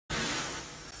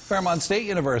Fairmont State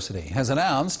University has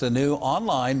announced a new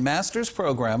online master's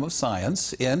program of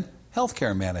science in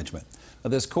healthcare management.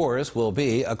 This course will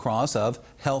be a cross of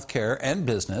healthcare and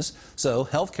business, so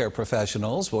healthcare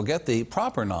professionals will get the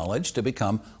proper knowledge to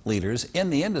become leaders in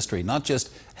the industry, not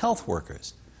just health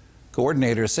workers.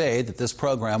 Coordinators say that this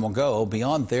program will go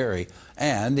beyond theory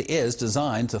and is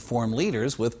designed to form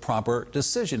leaders with proper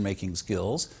decision-making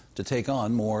skills to take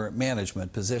on more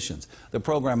management positions. The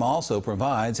program also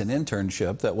provides an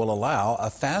internship that will allow a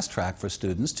fast track for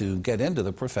students to get into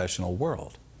the professional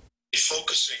world.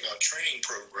 Focusing on training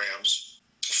programs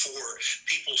for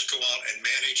people to go out and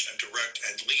manage and direct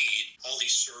and lead all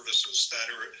these services that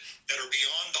are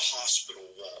beyond the hospital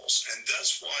walls. And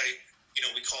that's why,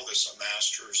 we call this a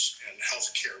master's in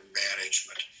healthcare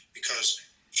management, because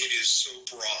it is so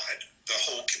broad, the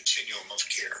whole continuum of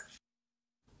care.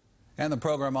 And the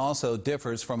program also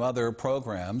differs from other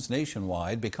programs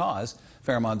nationwide because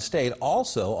Fairmont State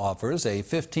also offers a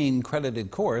 15-credited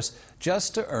course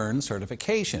just to earn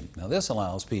certification. Now, this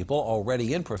allows people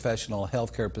already in professional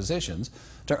healthcare positions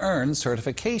to earn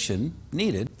certification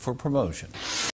needed for promotion.